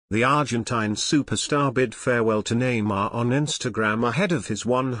The Argentine superstar bid farewell to Neymar on Instagram ahead of his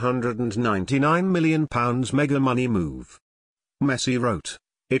 £199 million mega money move. Messi wrote,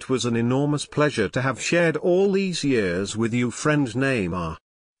 "It was an enormous pleasure to have shared all these years with you, friend Neymar.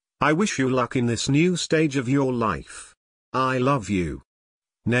 I wish you luck in this new stage of your life. I love you."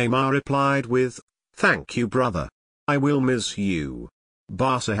 Neymar replied with, "Thank you, brother. I will miss you."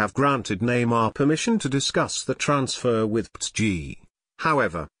 Barca have granted Neymar permission to discuss the transfer with PSG.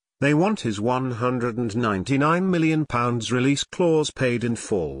 However, they want his £199 million release clause paid in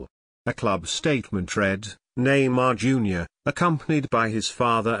full. A club statement read, Neymar Jr., accompanied by his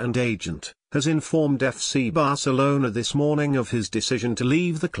father and agent, has informed FC Barcelona this morning of his decision to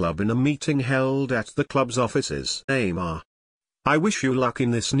leave the club in a meeting held at the club's offices. Neymar, I wish you luck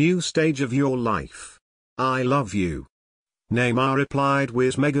in this new stage of your life. I love you. Neymar replied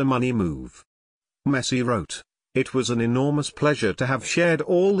with mega money move. Messi wrote, "It was an enormous pleasure to have shared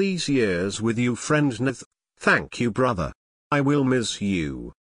all these years with you, friend Neth. Thank you, brother. I will miss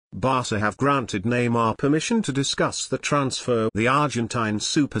you." Barca have granted Neymar permission to discuss the transfer. The Argentine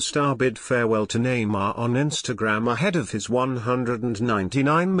superstar bid farewell to Neymar on Instagram ahead of his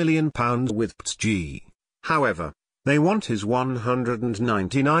 £199 million with PSG. However, they want his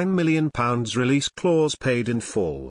 £199 million release clause paid in full.